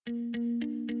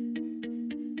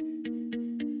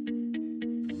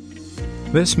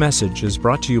This message is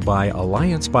brought to you by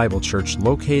Alliance Bible Church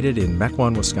located in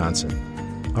Mequon, Wisconsin.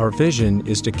 Our vision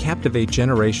is to captivate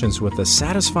generations with the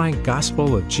satisfying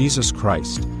gospel of Jesus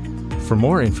Christ. For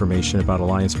more information about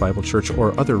Alliance Bible Church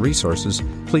or other resources,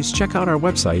 please check out our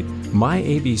website,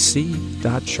 myabc.church.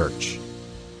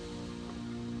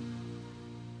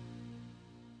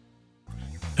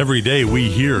 Every day we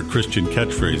hear Christian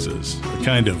catchphrases, a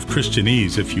kind of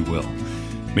Christianese, if you will,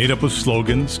 made up of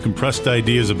slogans, compressed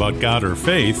ideas about God or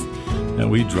faith that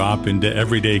we drop into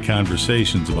everyday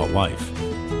conversations about life.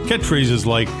 Catchphrases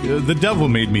like, the devil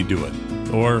made me do it,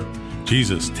 or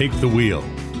Jesus, take the wheel.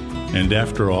 And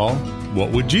after all,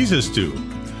 what would Jesus do?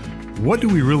 What do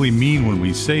we really mean when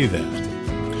we say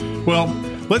that? Well,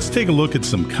 let's take a look at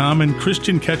some common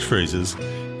Christian catchphrases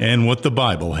and what the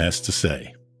Bible has to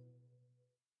say.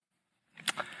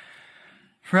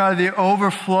 For out of the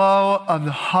overflow of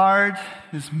the heart,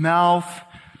 his mouth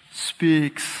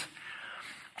speaks.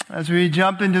 As we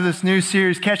jump into this new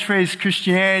series, Catchphrase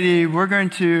Christianity, we're going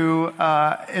to,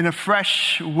 in a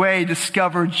fresh way,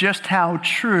 discover just how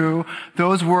true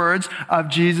those words of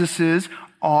Jesus's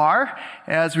are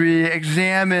as we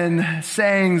examine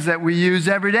sayings that we use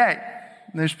every day.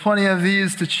 There's plenty of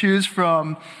these to choose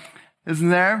from, isn't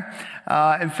there?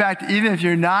 In fact, even if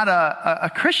you're not a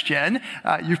Christian,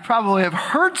 you probably have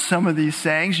heard some of these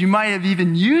sayings. You might have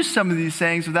even used some of these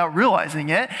sayings without realizing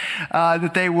it,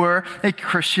 that they were a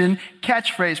Christian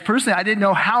catchphrase. Personally, I didn't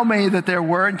know how many that there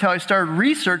were until I started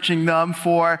researching them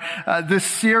for this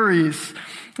series.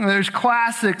 There's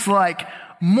classics like,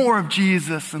 more of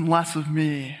Jesus and less of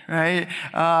me, right?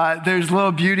 There's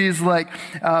little beauties like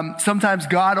sometimes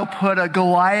God will put a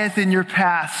Goliath in your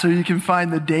path so you can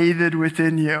find the David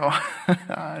within you.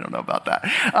 I don't know about that.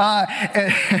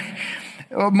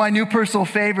 My new personal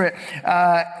favorite,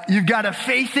 you've got to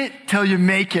faith it till you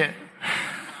make it.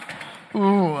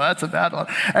 Ooh, that's a bad one.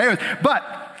 Anyways, but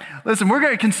listen, we're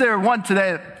going to consider one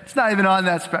today. It's not even on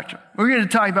that spectrum. We're going to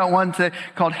talk about one today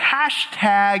called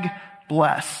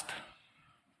 #blessed.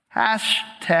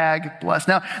 #blessed.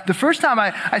 Now, the first time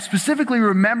I specifically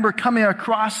remember coming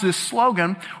across this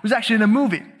slogan was actually in a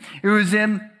movie. It was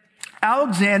in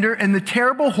Alexander and the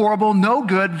Terrible, Horrible, No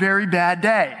Good, Very Bad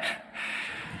Day.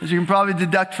 As you can probably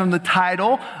deduct from the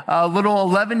title, little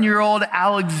 11-year-old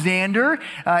Alexander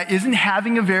isn't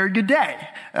having a very good day,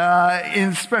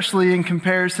 especially in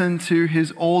comparison to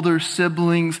his older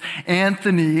siblings,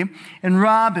 Anthony and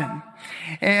Robin.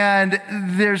 And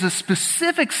there's a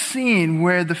specific scene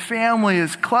where the family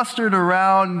is clustered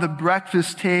around the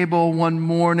breakfast table one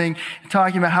morning,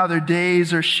 talking about how their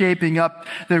days are shaping up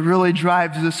that really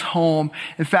drives this home.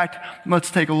 In fact, let's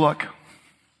take a look.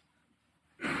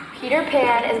 Peter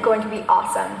Pan is going to be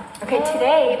awesome. Okay,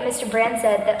 today, Mr. Brand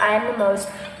said that I am the most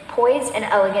poised and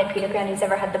elegant Peter Pan he's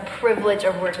ever had the privilege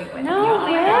of working with. No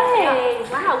way!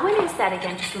 Wow, when is that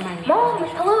again? Just remind me. Mom,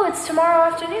 hello, it's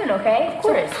tomorrow afternoon, okay? Of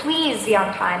course. So please be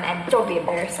on time and don't be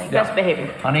embarrassing. Yeah. Best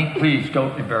behavior. Honey, please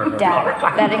don't embarrass me. Dad,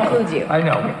 that includes you. I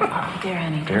know. There,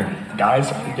 honey. Here. Guys,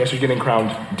 I guess you're getting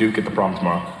crowned Duke at the prom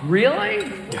tomorrow.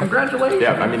 Really? Congratulations.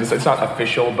 Yeah, I mean, it's not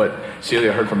official, but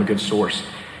Celia heard from a good source.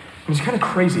 It's kind of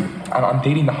crazy. I'm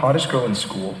dating the hottest girl in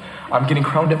school. I'm getting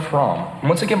crowned at prom. And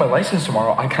once I get my license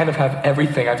tomorrow, I kind of have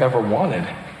everything I've ever wanted.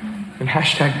 And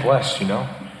 #blessed, you know?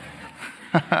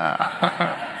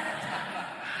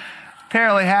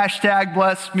 Apparently,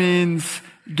 #blessed means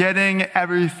getting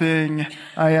everything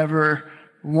I ever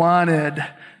wanted.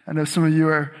 I know some of you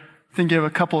are thinking of a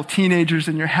couple of teenagers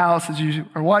in your house as you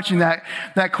are watching that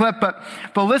clip. But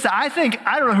listen, I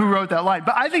don't know who wrote that line,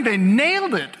 but I think they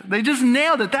nailed it. They just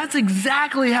nailed it. That's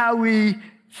exactly how we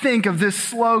think of this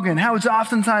slogan, how it's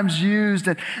oftentimes used.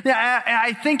 And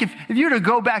I think if you were to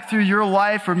go back through your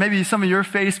life or maybe some of your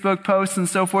Facebook posts and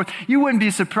so forth, you wouldn't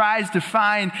be surprised to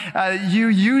find you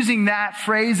using that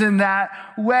phrase in that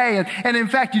way. And in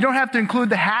fact, you don't have to include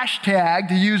the hashtag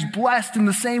to use blessed in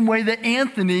the same way that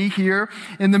Anthony here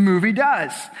in the movie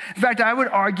does. In fact, I would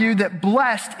argue that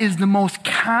blessed is the most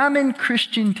common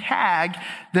Christian tag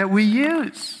that we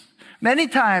use. Many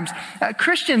times,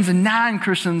 Christians and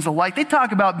non-Christians alike, they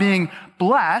talk about being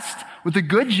blessed with a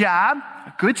good job,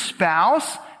 a good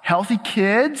spouse, healthy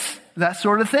kids, that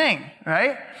sort of thing,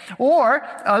 right? Or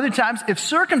other times, if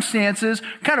circumstances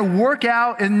kind of work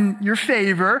out in your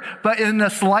favor, but in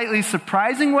a slightly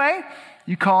surprising way,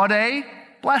 you call it a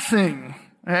blessing.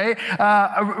 Right?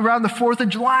 Around the 4th of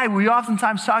July, we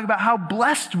oftentimes talk about how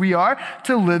blessed we are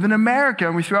to live in America.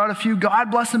 And we throw out a few God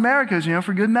bless Americas,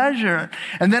 for good measure.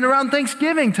 And then around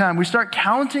Thanksgiving time, we start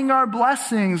counting our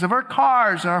blessings of our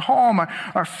cars, our home,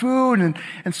 our food,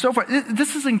 and so forth.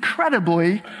 This is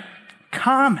incredibly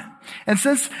common. And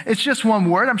since it's just one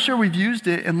word, I'm sure we've used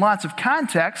it in lots of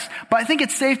contexts, but I think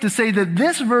it's safe to say that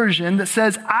this version that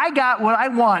says, I got what I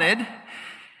wanted,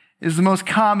 is the most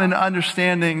common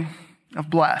understanding of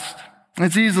blessed.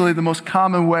 It's easily the most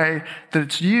common way that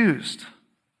it's used.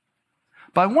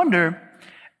 But I wonder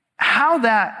how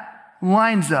that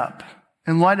lines up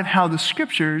in light of how the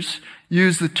scriptures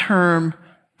use the term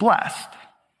blessed.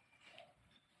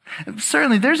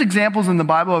 Certainly, there's examples in the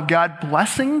Bible of God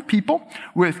blessing people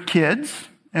with kids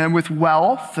and with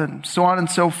wealth and so on and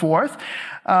so forth.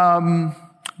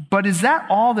 But is that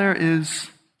all there is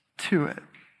to it?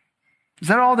 Is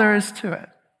that all there is to it?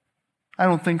 I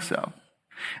don't think so.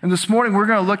 And this morning, we're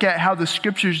going to look at how the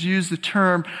scriptures use the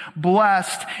term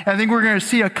blessed. And I think we're going to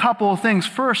see a couple of things.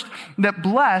 First, that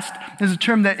blessed is a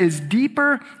term that is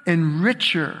deeper and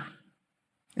richer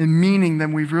in meaning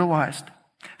than we've realized.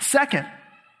 Second,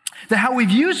 that how we've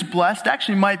used blessed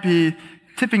actually might be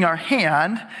tipping our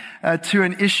hand to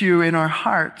an issue in our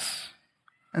hearts.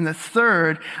 And the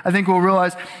third, I think we'll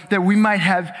realize that we might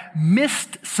have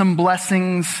missed some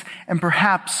blessings and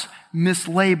perhaps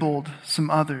mislabeled some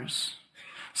others.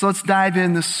 So let's dive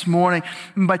in this morning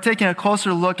by taking a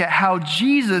closer look at how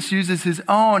Jesus uses his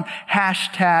own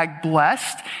hashtag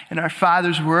blessed in our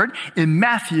Father's Word in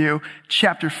Matthew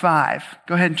chapter 5.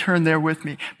 Go ahead and turn there with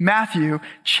me. Matthew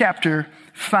chapter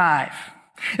 5.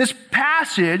 This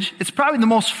passage, it's probably the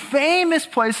most famous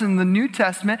place in the New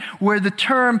Testament where the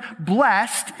term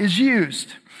blessed is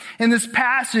used. In this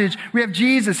passage, we have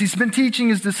Jesus. He's been teaching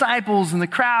his disciples and the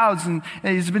crowds, and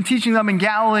he's been teaching them in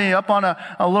Galilee up on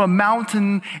a little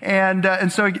mountain, and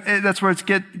so that's where it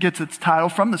gets its title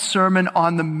from, the Sermon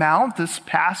on the Mount, this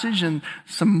passage and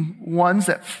some ones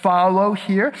that follow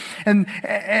here. And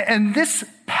this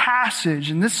passage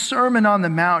and this Sermon on the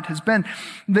Mount has been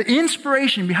the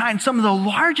inspiration behind some of the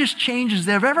largest changes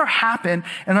that have ever happened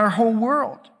in our whole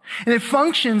world. And it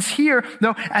functions here,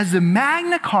 though, as the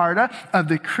Magna Carta of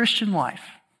the Christian life.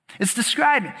 It's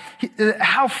describing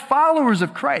how followers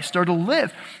of Christ are to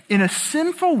live in a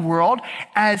sinful world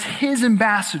as his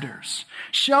ambassadors,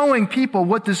 showing people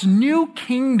what this new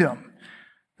kingdom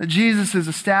that Jesus is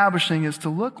establishing is to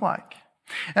look like.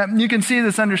 You can see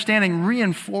this understanding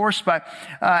reinforced by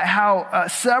how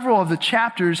several of the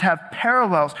chapters have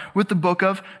parallels with the book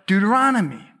of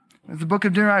Deuteronomy. The book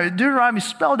of Deuteronomy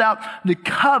spelled out the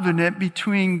covenant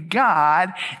between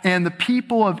God and the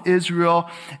people of Israel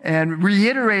and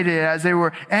reiterated it as they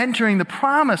were entering the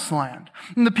promised land.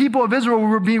 And the people of Israel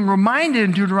were being reminded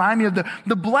in Deuteronomy of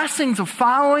the blessings of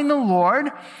following the Lord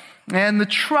and the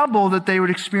trouble that they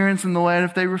would experience in the land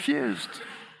if they refused.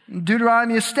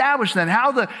 Deuteronomy established then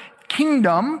how the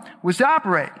kingdom was to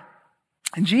operate.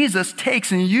 And Jesus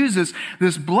takes and uses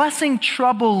this blessing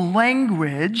trouble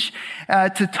language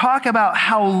to talk about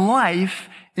how life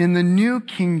in the new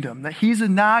kingdom that he's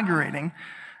inaugurating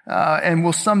and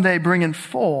will someday bring in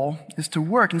full is to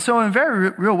work. And so in a very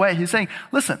real way, he's saying,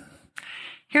 listen,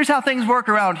 here's how things work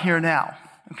around here now,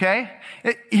 okay?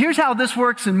 Here's how this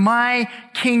works in my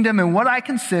kingdom and what I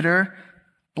consider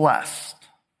blessed.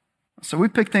 So we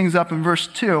pick things up in verse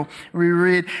 2. We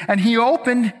read, and he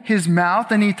opened his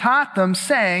mouth and he taught them,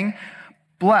 saying,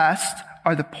 blessed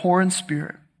are the poor in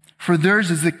spirit, for theirs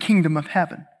is the kingdom of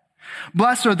heaven.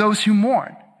 Blessed are those who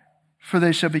mourn, for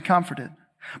they shall be comforted.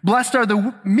 Blessed are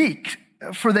the meek,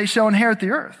 for they shall inherit the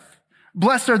earth.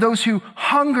 Blessed are those who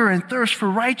hunger and thirst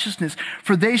for righteousness,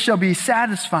 for they shall be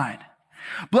satisfied.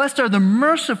 Blessed are the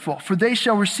merciful, for they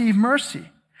shall receive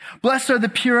mercy. Blessed are the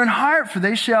pure in heart, for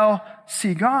they shall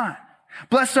see God.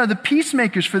 Blessed are the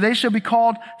peacemakers, for they shall be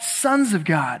called sons of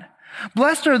God.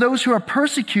 Blessed are those who are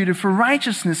persecuted for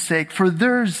righteousness' sake, for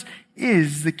theirs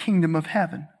is the kingdom of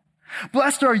heaven.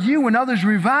 Blessed are you when others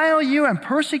revile you and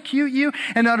persecute you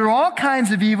and utter all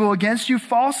kinds of evil against you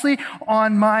falsely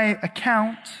on my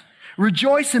account.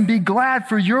 Rejoice and be glad,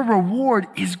 for your reward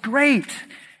is great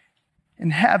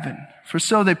in heaven. For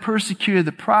so they persecuted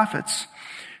the prophets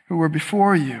who were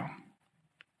before you.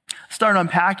 Start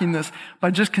unpacking this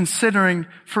by just considering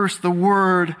first the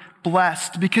word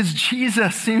blessed, because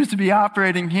Jesus seems to be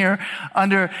operating here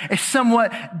under a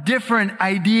somewhat different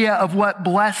idea of what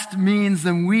blessed means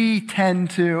than we tend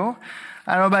to.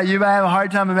 I don't know about you, but I have a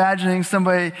hard time imagining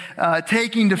somebody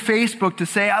taking to Facebook to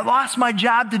say, I lost my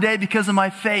job today because of my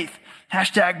faith.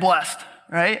 Hashtag blessed,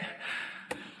 right?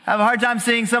 I have a hard time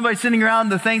seeing somebody sitting around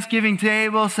the Thanksgiving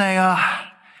table saying,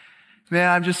 man,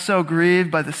 I'm just so grieved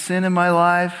by the sin in my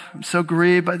life. I'm so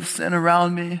grieved by the sin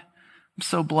around me. I'm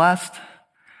so blessed.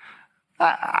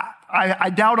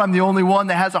 I doubt I'm the only one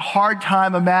that has a hard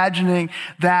time imagining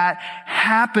that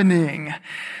happening.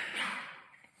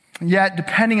 Yet,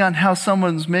 depending on how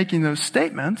someone's making those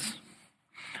statements,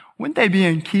 wouldn't they be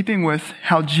in keeping with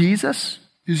how Jesus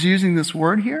is using this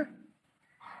word here?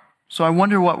 So I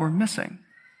wonder what we're missing.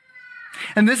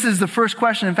 And this is the first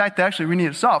question, in fact, that actually we need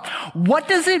to solve. What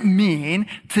does it mean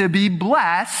to be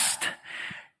blessed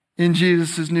in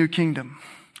Jesus' new kingdom?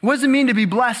 What does it mean to be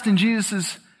blessed in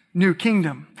Jesus' new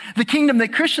kingdom? The kingdom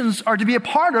that Christians are to be a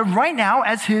part of right now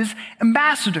as his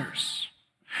ambassadors.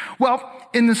 Well,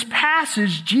 in this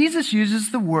passage, Jesus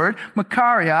uses the word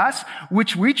makarios,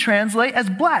 which we translate as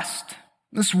blessed.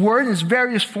 This word in its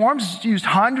various forms is used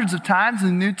hundreds of times in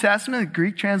the New Testament, the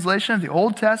Greek translation of the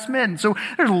Old Testament. And so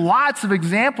there's lots of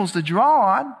examples to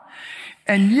draw on.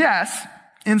 And yes,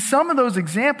 in some of those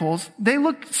examples, they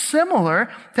look similar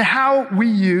to how we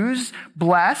use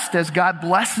blessed, as God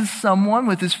blesses someone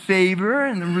with his favor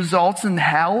and it results in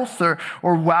health or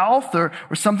wealth or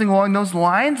something along those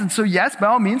lines. And so yes, by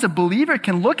all means, a believer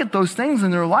can look at those things in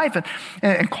their life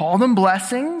and call them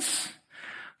blessings.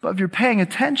 But if you're paying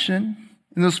attention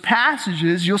in those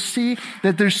passages, you'll see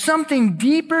that there's something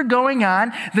deeper going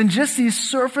on than just these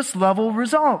surface level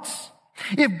results.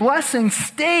 If blessing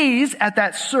stays at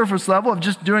that surface level of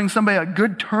just doing somebody a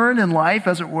good turn in life,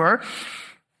 as it were,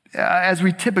 as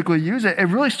we typically use it, it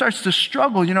really starts to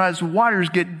struggle, as waters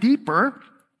get deeper.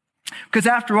 Because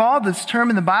after all, this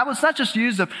term in the Bible, it's not just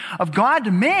used of God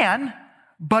to man,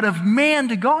 but of man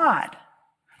to God.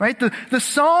 Right? The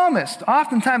psalmist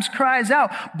oftentimes cries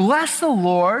out, "Bless the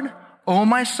Lord, O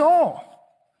my soul."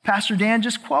 Pastor Dan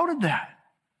just quoted that.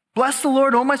 Bless the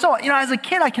Lord, O my soul. As a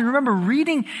kid, I can remember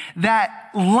reading that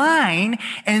line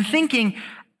and thinking,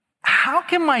 how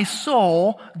can my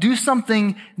soul do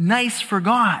something nice for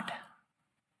God?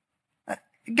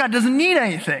 God doesn't need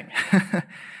anything.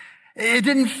 It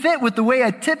didn't fit with the way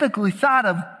I typically thought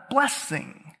of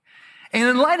blessing. And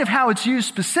in light of how it's used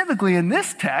specifically in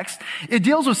this text, it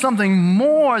deals with something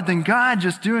more than God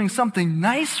just doing something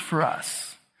nice for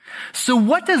us. So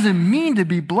what does it mean to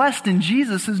be blessed in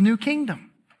Jesus' new kingdom?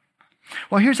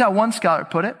 Well, here's how one scholar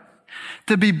put it.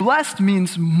 To be blessed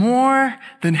means more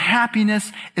than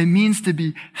happiness. It means to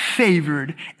be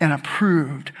favored and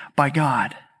approved by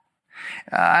God.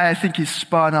 I think he's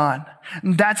spot on.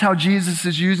 And that's how Jesus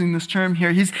is using this term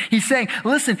here. He's saying,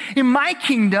 listen, in my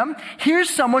kingdom, here's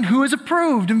someone who is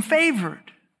approved and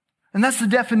favored. And that's the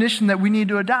definition that we need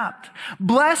to adopt.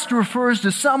 Blessed refers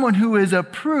to someone who is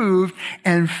approved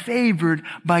and favored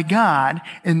by God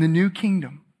in the new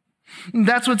kingdom. And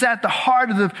that's what's at the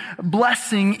heart of the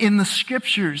blessing in the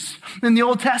scriptures. In the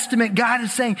Old Testament, God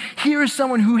is saying, here is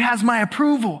someone who has my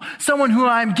approval, someone who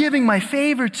I'm giving my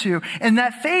favor to. And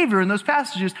that favor in those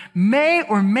passages may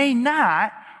or may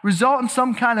not result in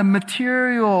some kind of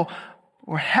material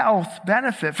or health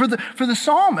benefit. For the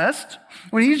psalmist,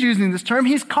 when he's using this term,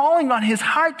 he's calling on his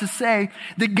heart to say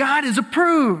that God is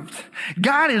approved.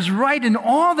 God is right in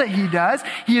all that he does.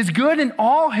 He is good in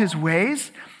all his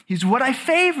ways. He's what I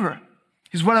favor.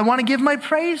 He's what I want to give my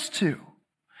praise to.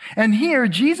 And here,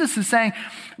 Jesus is saying,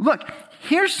 look,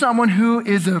 here's someone who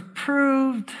is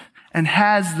approved and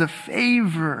has the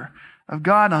favor of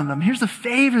God on them. Here's the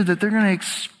favor that they're going to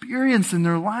experience in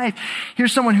their life.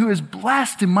 Here's someone who is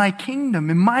blessed in my kingdom,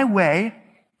 in my way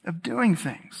of doing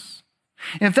things.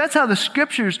 And if that's how the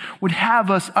scriptures would have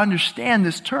us understand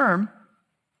this term,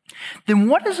 then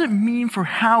what does it mean for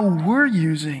how we're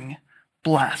using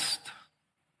blessed?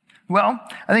 Well,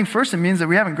 I think first it means that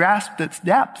we haven't grasped its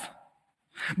depth.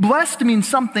 Blessed means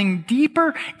something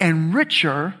deeper and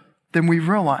richer than we've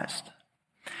realized.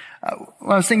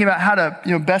 When I was thinking about how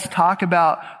to best talk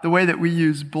about the way that we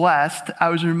use blessed, I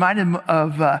was reminded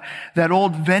of that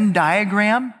old Venn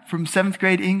diagram from 7th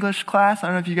grade English class. I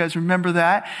don't know if you guys remember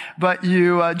that, but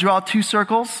you draw two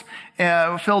circles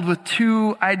filled with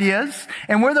two ideas.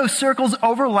 And where those circles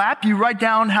overlap, you write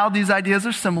down how these ideas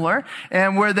are similar.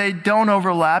 And where they don't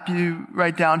overlap, you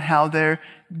write down how they're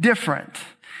different.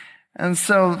 And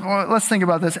so let's think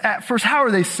about this. At first, how are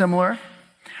they similar?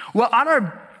 Well, on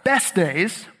our best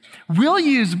days, we'll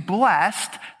use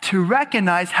blessed to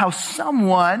recognize how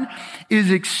someone is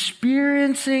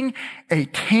experiencing a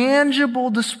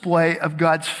tangible display of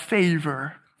God's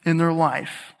favor in their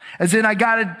life. As in, I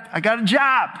got a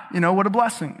job. What a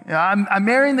blessing. I'm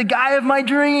marrying the guy of my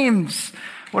dreams.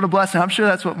 What a blessing. I'm sure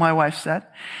that's what my wife said.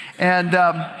 And,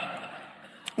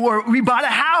 or we bought a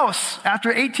house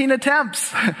after 18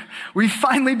 attempts. We've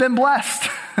finally been blessed.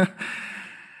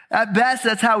 At best,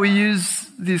 that's how we use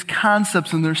these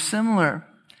concepts, and they're similar.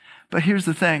 But here's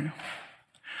the thing.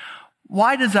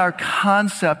 Why does our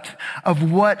concept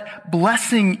of what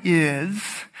blessing is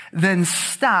then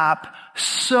stop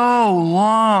so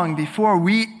long before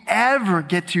we ever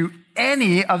get to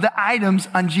any of the items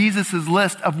on Jesus'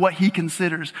 list of what he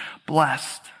considers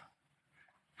blessed?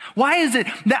 Why is it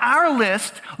that our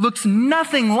list looks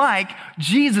nothing like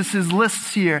Jesus'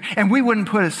 lists here, and we wouldn't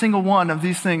put a single one of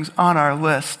these things on our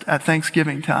list at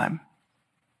Thanksgiving time?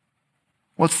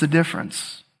 What's the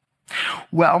difference?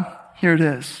 Well, here it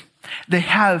is. They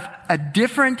have a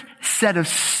different set of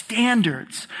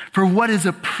standards for what is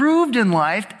approved in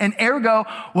life, and ergo,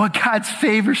 what God's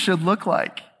favor should look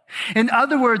like. In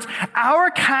other words,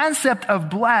 our concept of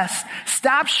blessed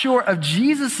stops short of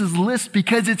Jesus' list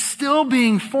because it's still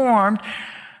being formed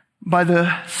by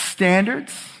the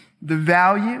standards, the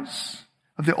values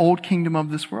of the old kingdom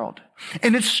of this world.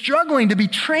 And it's struggling to be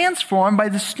transformed by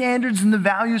the standards and the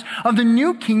values of the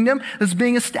new kingdom that's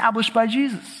being established by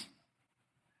Jesus.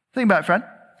 Think about it, friend.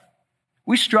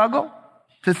 We struggle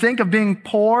to think of being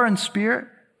poor in spirit,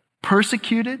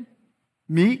 persecuted,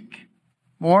 meek,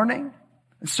 mourning,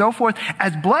 and so forth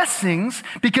as blessings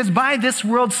because by this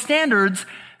world's standards,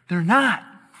 they're not.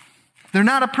 They're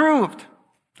not approved.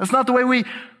 That's not the way we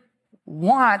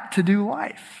want to do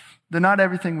life. They're not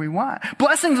everything we want.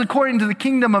 Blessings according to the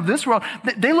kingdom of this world,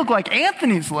 they look like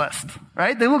Anthony's list,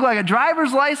 right? They look like a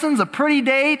driver's license, a pretty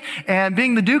date, and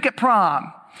being the Duke at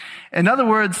prom. In other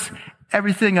words,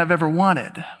 everything I've ever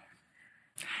wanted.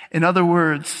 In other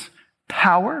words,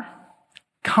 power,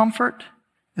 comfort,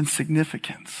 and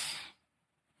significance.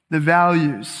 The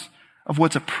values of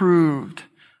what's approved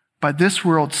by this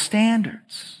world's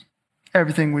standards.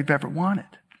 Everything we've ever wanted.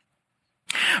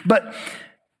 But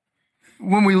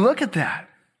when we look at that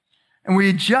and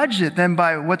we judge it then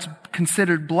by what's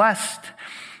considered blessed,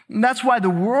 and that's why the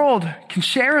world can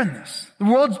share in this. The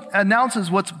world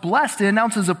announces what's blessed. It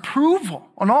announces approval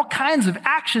on all kinds of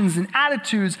actions and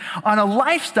attitudes on a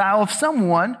lifestyle of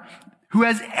someone who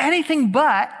has anything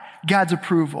but God's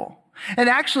approval. And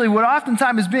actually, what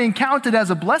oftentimes is being counted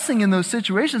as a blessing in those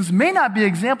situations may not be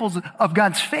examples of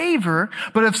God's favor,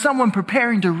 but of someone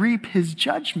preparing to reap his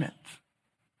judgment.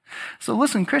 So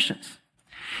listen, Christians,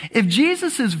 if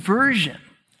Jesus' version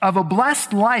of a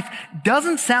blessed life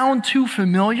doesn't sound too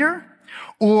familiar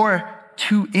or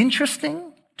too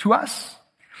interesting to us,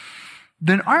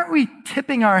 then aren't we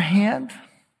tipping our hand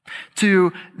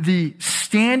to the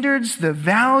standards, the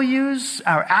values,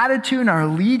 our attitude, and our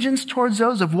allegiance towards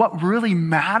those of what really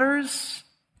matters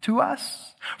to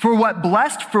us? For what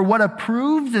blessed, for what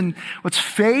approved, and what's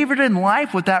favored in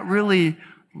life, what that really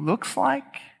looks like?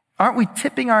 Aren't we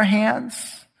tipping our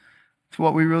hands to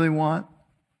what we really want?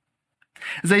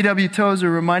 As A.W.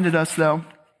 Tozer reminded us, though,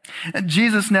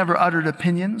 Jesus never uttered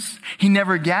opinions. He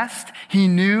never guessed. He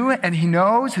knew and he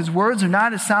knows. His words are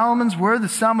not as Solomon's were, the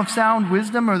sum of sound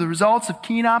wisdom or the results of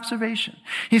keen observation.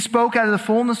 He spoke out of the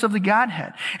fullness of the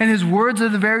Godhead, and his words are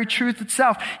the very truth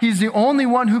itself. He's the only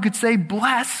one who could say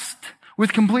blessed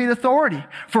with complete authority,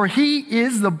 for he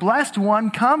is the blessed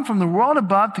one come from the world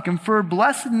above to confer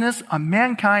blessedness on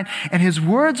mankind, and his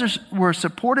words were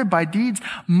supported by deeds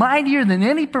mightier than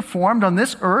any performed on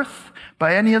this earth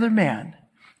by any other man.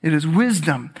 It is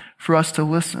wisdom for us to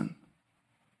listen.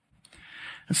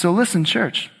 And so listen,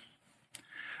 church,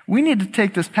 we need to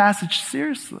take this passage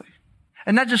seriously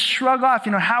and not just shrug off,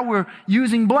 how we're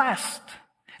using blessed.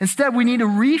 Instead, we need to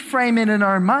reframe it in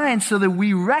our minds so that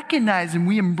we recognize and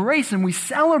we embrace and we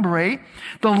celebrate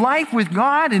the life with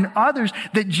God and others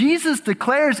that Jesus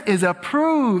declares is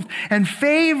approved and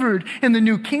favored in the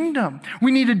new kingdom.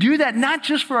 We need to do that not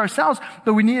just for ourselves,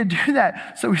 but we need to do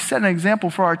that so we set an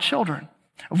example for our children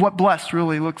of what blessed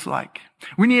really looks like.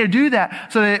 We need to do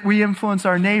that so that we influence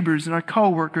our neighbors and our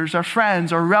coworkers, our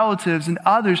friends, our relatives, and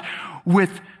others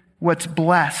with what's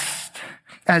blessed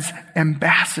as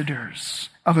ambassadors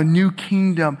of a new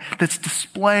kingdom that's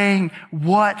displaying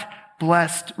what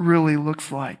blessed really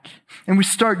looks like. And we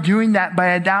start doing that by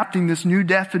adopting this new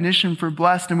definition for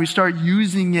blessed, and we start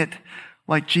using it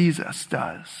like Jesus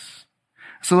does.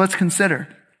 So let's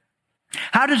consider,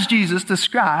 how does Jesus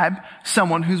describe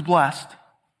someone who's blessed?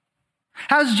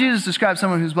 How does Jesus describe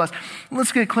someone who's blessed?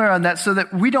 Let's get clear on that so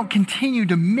that we don't continue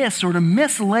to miss or to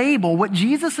mislabel what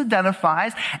Jesus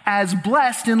identifies as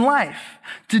blessed in life.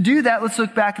 To do that, let's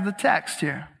look back at the text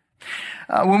here.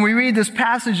 When we read this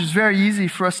passage, it's very easy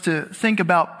for us to think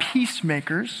about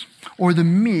peacemakers or the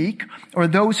meek or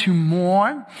those who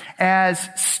mourn as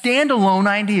standalone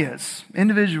ideas,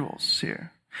 individuals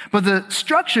here. But the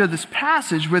structure of this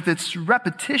passage with its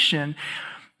repetition,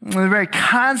 the very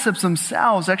concepts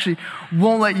themselves actually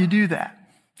won't let you do that.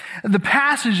 The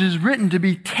passage is written to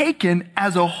be taken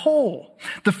as a whole.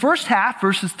 The first half,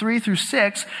 verses 3 through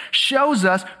 6, shows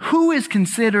us who is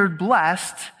considered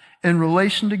blessed in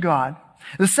relation to God.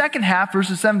 The second half,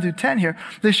 verses 7 through 10 here,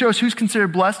 they show us who's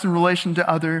considered blessed in relation to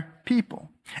other people.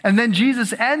 And then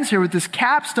Jesus ends here with this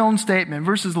capstone statement,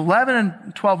 verses 11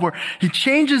 and 12, where he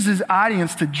changes his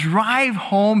audience to drive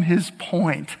home his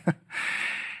point.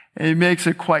 And he makes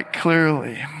it quite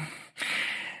clearly.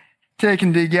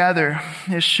 Taken together,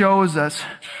 it shows us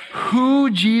who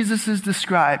Jesus is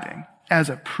describing as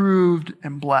approved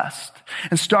and blessed.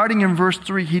 And starting in verse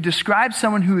 3, he describes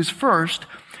someone who is first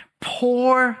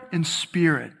poor in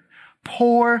spirit.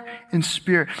 Poor in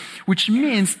spirit, which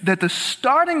means that the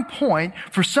starting point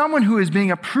for someone who is being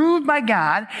approved by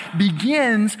God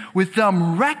begins with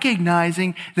them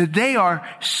recognizing that they are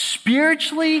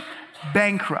spiritually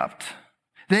bankrupt.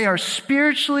 They are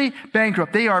spiritually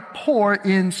bankrupt. They are poor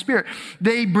in spirit.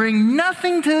 They bring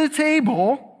nothing to the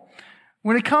table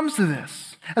when it comes to this.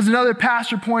 As another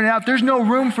pastor pointed out, there's no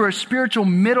room for a spiritual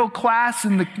middle class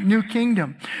in the new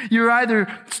kingdom. You're either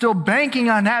still banking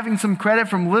on having some credit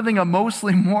from living a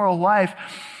mostly moral life.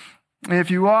 And if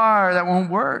you are, that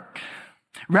won't work.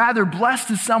 Rather,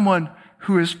 blessed is someone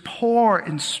who is poor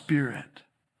in spirit.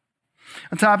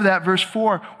 On top of that, verse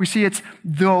 4, we see it's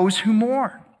those who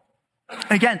mourn.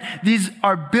 Again, these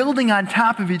are building on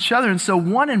top of each other, and so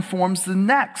one informs the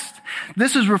next.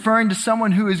 This is referring to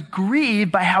someone who is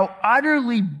grieved by how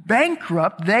utterly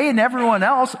bankrupt they and everyone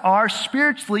else are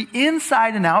spiritually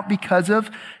inside and out because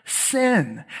of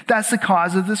sin. That's the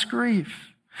cause of this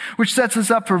grief, which sets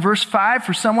us up for verse 5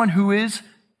 for someone who is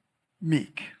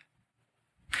meek.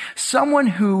 Someone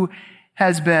who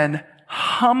has been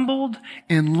humbled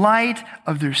in light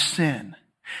of their sin.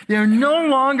 They are no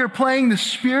longer playing the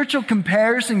spiritual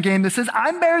comparison game that says,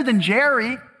 I'm better than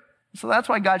Jerry, so that's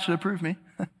why God should approve me.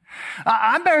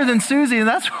 I'm better than Susie, and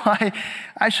that's why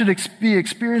I should be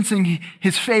experiencing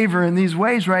his favor in these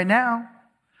ways right now.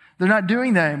 They're not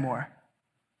doing that anymore.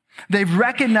 They've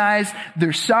recognized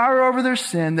their sorrow over their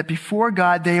sin, that before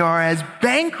God they are as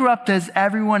bankrupt as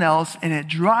everyone else, and it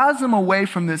draws them away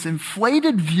from this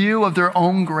inflated view of their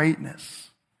own greatness,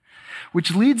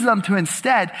 which leads them to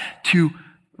instead to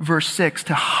verse 6,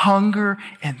 to hunger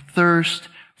and thirst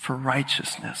for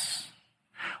righteousness.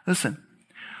 Listen,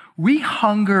 we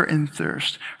hunger and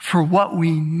thirst for what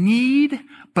we need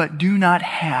but do not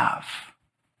have.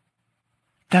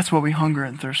 That's what we hunger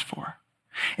and thirst for.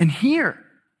 And here,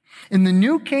 in the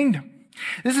new kingdom,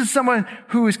 this is someone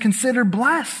who is considered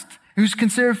blessed, who's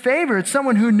considered favored. It's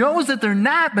someone who knows that they're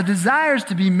not, but desires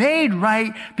to be made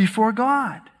right before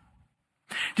God.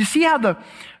 Do you see how the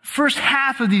first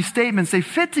half of these statements, they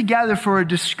fit together for a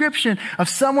description of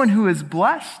someone who is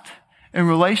blessed in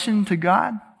relation to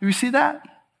God? Do you see that?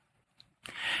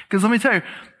 Because let me tell you,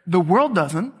 the world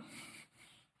doesn't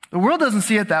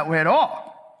see it that way at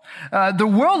all. The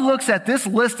world looks at this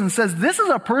list and says, this is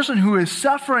a person who is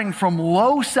suffering from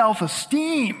low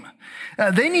self-esteem.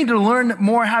 They need to learn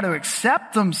more how to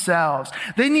accept themselves.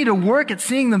 They need to work at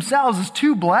seeing themselves as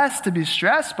too blessed to be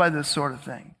stressed by this sort of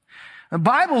thing. The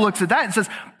Bible looks at that and says,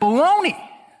 baloney.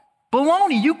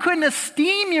 Baloney. You couldn't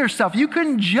esteem yourself. You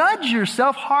couldn't judge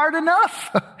yourself hard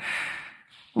enough,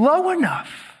 low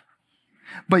enough.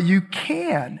 But you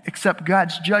can accept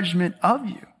God's judgment of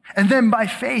you. And then by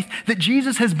faith that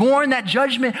Jesus has borne that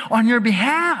judgment on your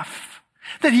behalf,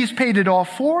 that he's paid it all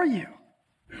for you,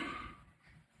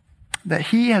 that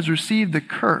he has received the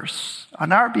curse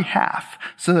on our behalf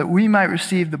so that we might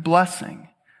receive the blessing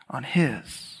on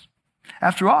his.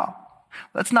 After all,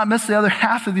 let's not miss the other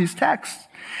half of these texts.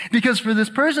 Because for this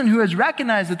person who has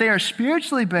recognized that they are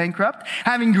spiritually bankrupt,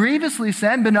 having grievously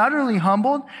sinned, been utterly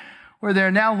humbled, where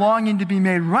they're now longing to be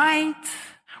made right,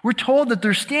 we're told that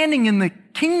they're standing in the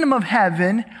kingdom of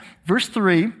heaven, verse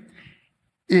 3,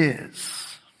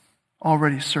 is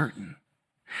already certain.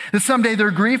 That someday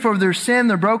their grief over their sin,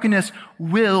 their brokenness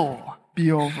will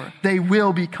be over. They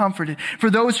will be comforted. For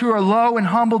those who are low and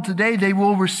humbled today, they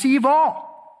will receive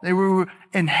all. They will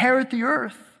inherit the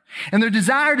earth. And their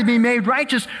desire to be made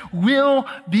righteous will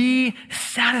be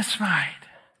satisfied.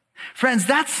 Friends,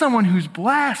 that's someone who's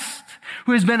blessed,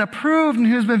 who has been approved and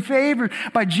who has been favored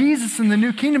by Jesus in the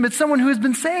new kingdom. It's someone who has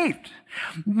been saved.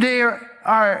 There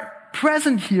are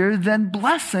present here then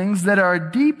blessings that are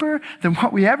deeper than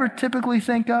what we ever typically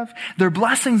think of. They're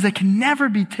blessings that can never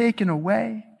be taken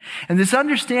away. And this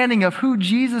understanding of who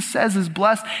Jesus says is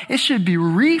blessed, it should be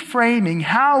reframing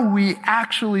how we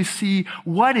actually see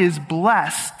what is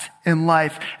blessed in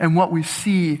life and what we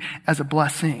see as a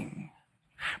blessing.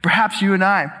 Perhaps you and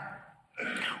I,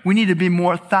 we need to be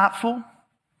more thoughtful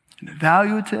and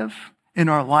evaluative in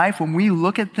our life when we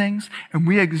look at things and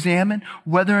we examine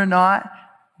whether or not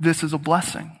this is a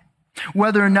blessing,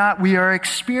 whether or not we are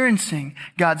experiencing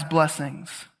God's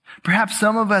blessings. Perhaps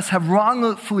some of us have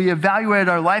wrongfully evaluated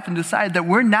our life and decided that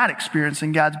we're not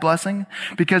experiencing God's blessing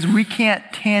because we can't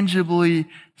tangibly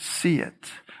see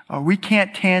it, or we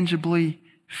can't tangibly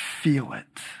feel it.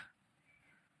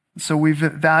 So we've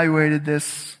evaluated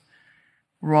this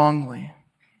wrongly.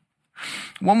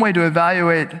 One way to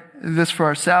evaluate this for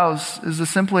ourselves is to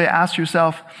simply ask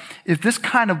yourself if this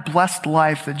kind of blessed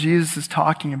life that Jesus is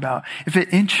talking about, if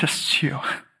it interests you.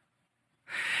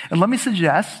 And let me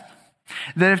suggest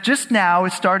that if just now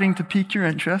it's starting to pique your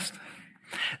interest,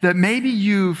 that maybe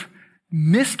you've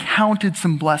miscounted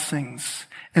some blessings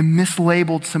and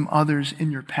mislabeled some others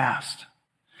in your past.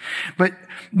 But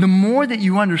the more that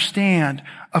you understand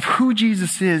of who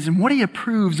Jesus is and what he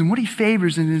approves and what he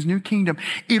favors in his new kingdom,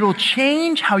 it'll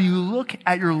change how you look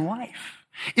at your life.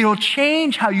 It'll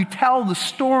change how you tell the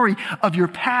story of your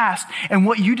past and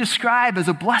what you describe as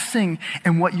a blessing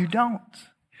and what you don't.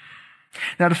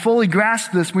 Now, to fully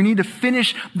grasp this, we need to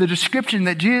finish the description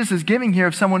that Jesus is giving here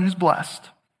of someone who's blessed.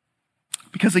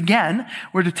 Because again,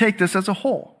 we're to take this as a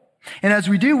whole. And as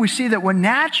we do, we see that what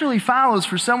naturally follows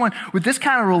for someone with this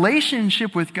kind of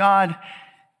relationship with God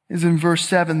is in verse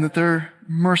 7, that they're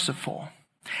merciful.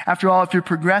 After all, if you're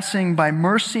progressing by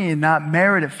mercy and not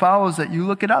merit, it follows that you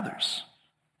look at others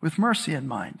with mercy in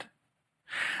mind.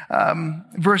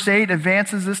 Verse 8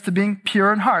 advances this to being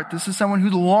pure in heart. This is someone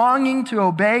who's longing to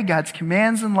obey God's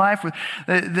commands in life,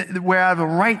 where I have a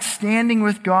right standing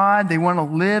with God. They want to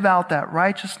live out that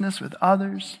righteousness with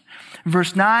others. In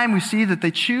verse 9, we see that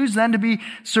they choose then to be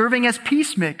serving as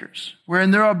peacemakers, where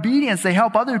in their obedience they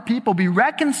help other people be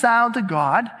reconciled to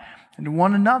God and to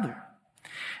one another.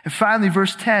 And finally,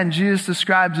 verse 10, Jesus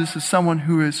describes this as someone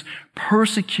who is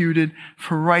persecuted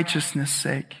for righteousness'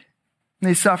 sake.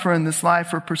 They suffer in this life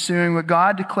for pursuing what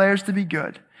God declares to be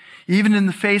good, even in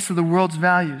the face of the world's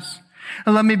values.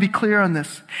 And let me be clear on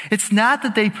this. It's not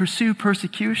that they pursue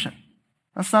persecution.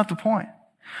 That's not the point.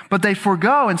 But they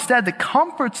forego instead the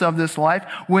comforts of this life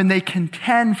when they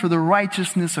contend for the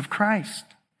righteousness of Christ.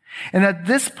 And at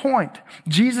this point,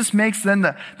 Jesus makes then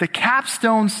the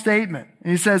capstone statement.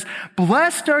 He says,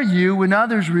 "Blessed are you when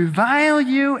others revile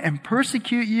you and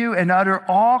persecute you and utter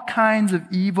all kinds of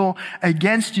evil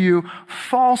against you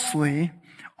falsely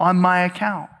on my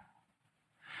account."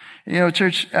 You know,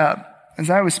 church, as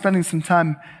I was spending some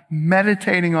time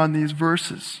meditating on these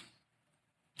verses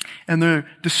and the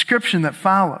description that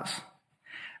follows,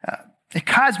 it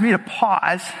caused me to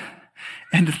pause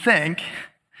and to think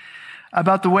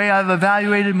about the way I've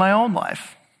evaluated my own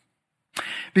life.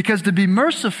 Because to be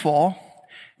merciful,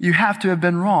 you have to have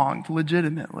been wronged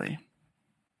legitimately.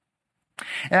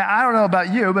 And I don't know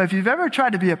about you, but if you've ever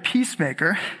tried to be a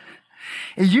peacemaker,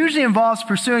 it usually involves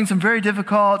pursuing some very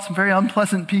difficult, some very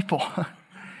unpleasant people.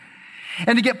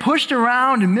 And to get pushed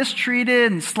around and mistreated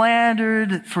and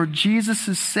slandered for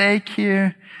Jesus' sake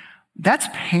here, that's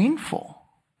painful.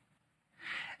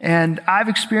 And I've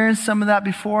experienced some of that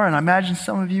before, and I imagine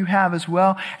some of you have as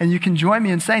well. And you can join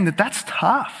me in saying that that's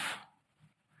tough.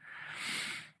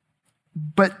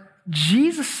 But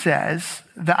Jesus says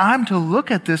that I'm to look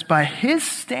at this by his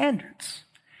standards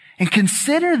and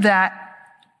consider that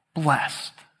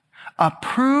blessed,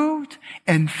 approved,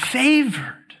 and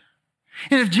favored.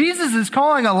 And if Jesus is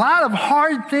calling a lot of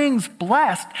hard things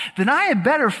blessed, then I had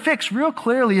better fix real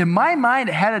clearly in my mind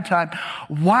ahead of time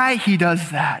why he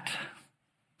does that.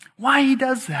 Why he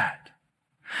does that.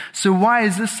 So why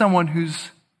is this someone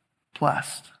who's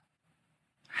blessed?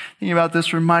 Thinking about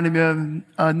this reminded me of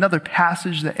another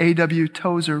passage that A.W.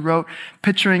 Tozer wrote,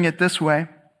 picturing it this way.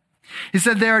 He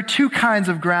said, "There are two kinds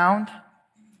of ground,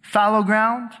 fallow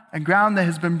ground and ground that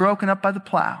has been broken up by the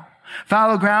plow.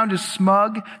 Fallow ground is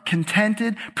smug,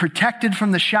 contented, protected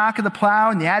from the shock of the plow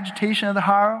and the agitation of the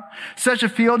harrow. Such a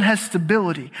field has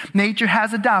stability. Nature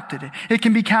has adopted it. It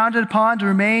can be counted upon to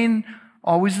remain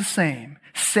always the same,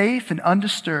 safe and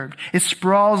undisturbed. It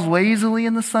sprawls lazily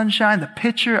in the sunshine, the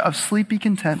picture of sleepy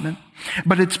contentment,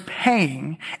 but it's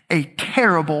paying a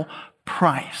terrible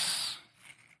price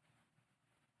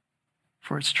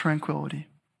for its tranquility.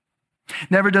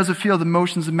 Never does it feel the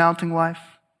motions of mounting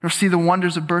life, nor see the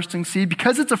wonders of bursting seed,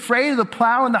 because it's afraid of the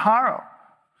plow and the harrow.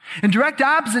 And direct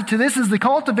opposite to this is the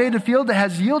cultivated field that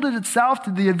has yielded itself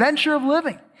to the adventure of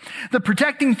living. The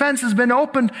protecting fence has been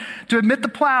opened to admit the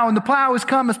plow, and the plow has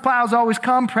come as plows always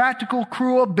come, practical,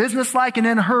 cruel, businesslike, and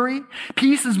in a hurry.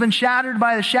 Peace has been shattered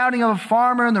by the shouting of a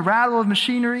farmer and the rattle of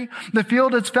machinery. The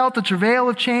field has felt the travail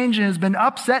of change and has been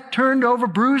upset, turned over,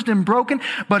 bruised, and broken,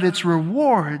 but its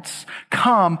rewards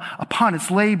come upon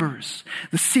its labors.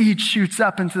 The seed shoots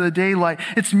up into the daylight,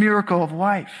 its miracle of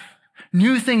life.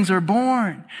 New things are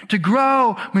born to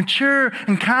grow, mature,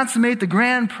 and consummate the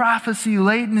grand prophecy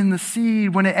latent in the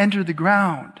seed when it entered the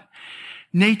ground.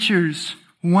 Nature's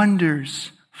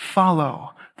wonders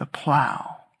follow the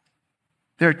plow.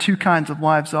 There are two kinds of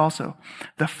lives also,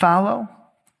 the fallow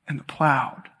and the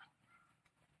plowed.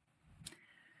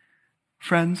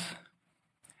 Friends,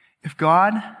 if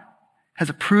God has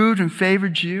approved and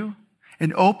favored you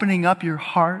in opening up your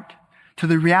heart to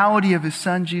the reality of his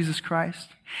Son, Jesus Christ,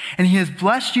 and he has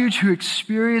blessed you to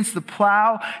experience the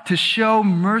plow, to show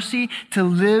mercy, to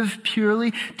live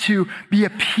purely, to be a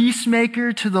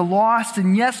peacemaker to the lost,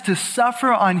 and yes, to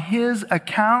suffer on his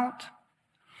account,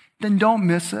 then don't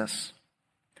miss this.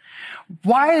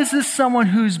 Why is this someone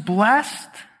who's blessed?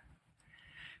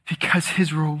 Because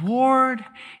his reward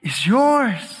is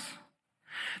yours.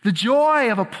 The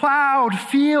joy of a plowed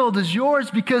field is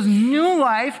yours because new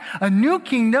life, a new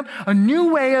kingdom, a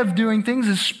new way of doing things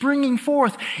is springing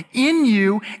forth in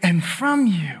you and from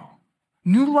you.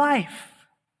 New life.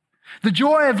 The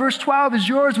joy of verse 12 is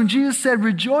yours when Jesus said,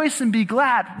 rejoice and be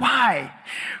glad. Why?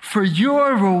 For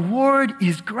your reward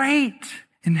is great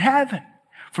in heaven.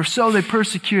 For so they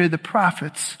persecuted the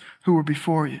prophets who were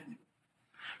before you.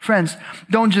 Friends,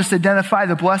 don't just identify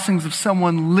the blessings of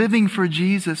someone living for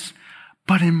Jesus,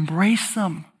 but embrace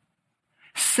them.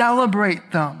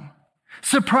 Celebrate them.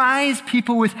 Surprise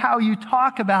people with how you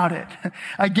talk about it.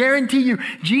 I guarantee you,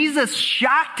 Jesus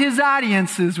shocked his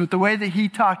audiences with the way that he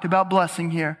talked about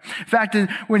blessing here. In fact,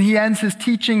 when he ends his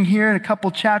teaching here in a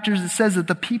couple chapters, it says that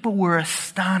the people were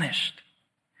astonished.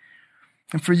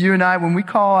 And for you and I, when we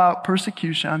call out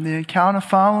persecution on the account of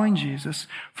following Jesus,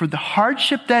 for the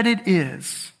hardship that it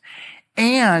is,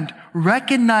 and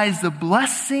recognize the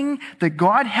blessing that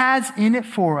God has in it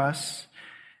for us,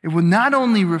 it will not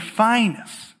only refine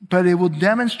us, but it will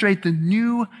demonstrate the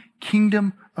new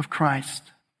kingdom of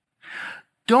Christ.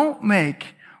 Don't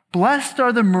make blessed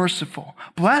are the merciful,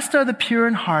 blessed are the pure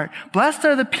in heart, blessed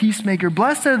are the peacemaker,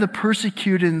 blessed are the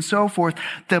persecuted, and so forth,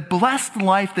 the blessed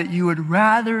life that you would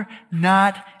rather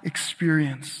not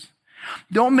experience.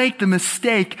 Don't make the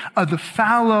mistake of the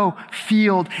fallow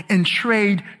field and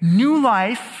trade new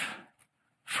life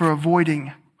for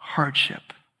avoiding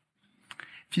hardship.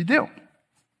 If you do,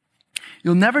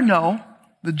 you'll never know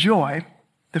the joy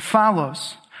that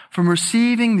follows from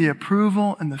receiving the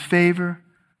approval and the favor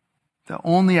that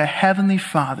only a heavenly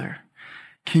Father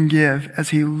can give as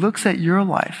he looks at your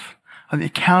life on the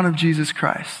account of Jesus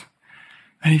Christ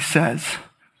and he says,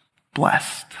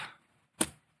 blessed.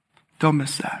 Don't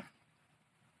miss that.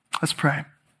 Let's pray.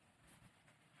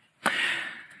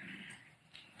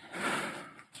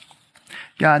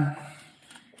 God,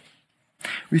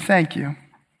 we thank you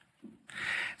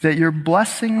that your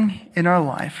blessing in our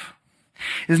life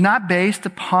is not based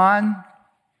upon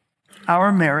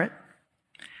our merit,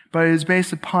 but it is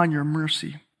based upon your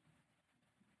mercy.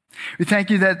 We thank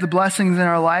you that the blessings in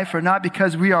our life are not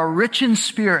because we are rich in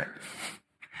spirit,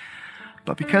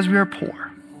 but because we are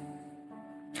poor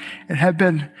and have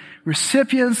been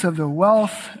recipients of the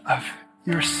wealth of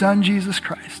your Son, Jesus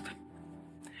Christ.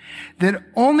 That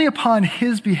only upon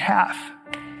his behalf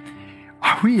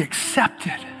are we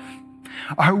accepted.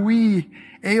 Are we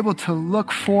able to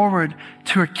look forward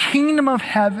to a kingdom of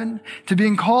heaven, to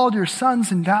being called your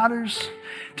sons and daughters,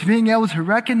 to being able to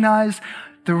recognize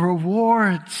the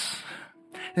rewards.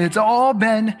 And it's all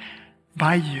been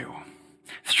by you,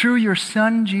 through your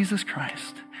Son, Jesus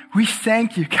Christ. We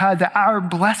thank you, God, that our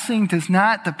blessing does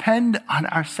not depend on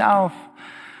ourselves,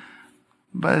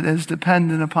 but it is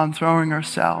dependent upon throwing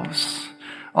ourselves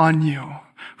on you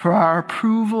for our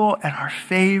approval and our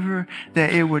favor,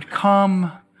 that it would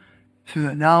come through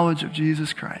the knowledge of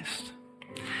Jesus Christ.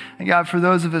 And God, for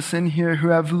those of us in here who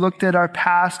have looked at our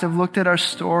past, have looked at our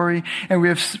story, and we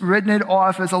have written it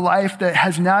off as a life that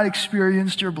has not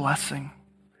experienced your blessing,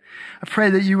 I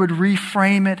pray that you would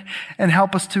reframe it and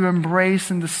help us to embrace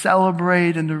and to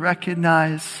celebrate and to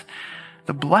recognize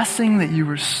the blessing that you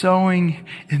were sowing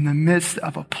in the midst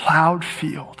of a plowed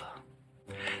field.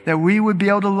 That we would be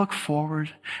able to look forward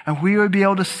and we would be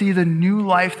able to see the new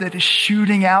life that is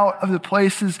shooting out of the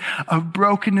places of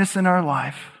brokenness in our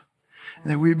life.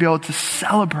 And that we'd be able to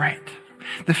celebrate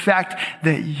the fact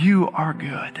that you are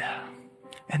good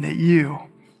and that you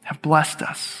have blessed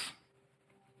us.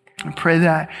 I pray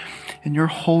that in your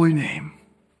holy name.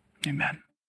 Amen.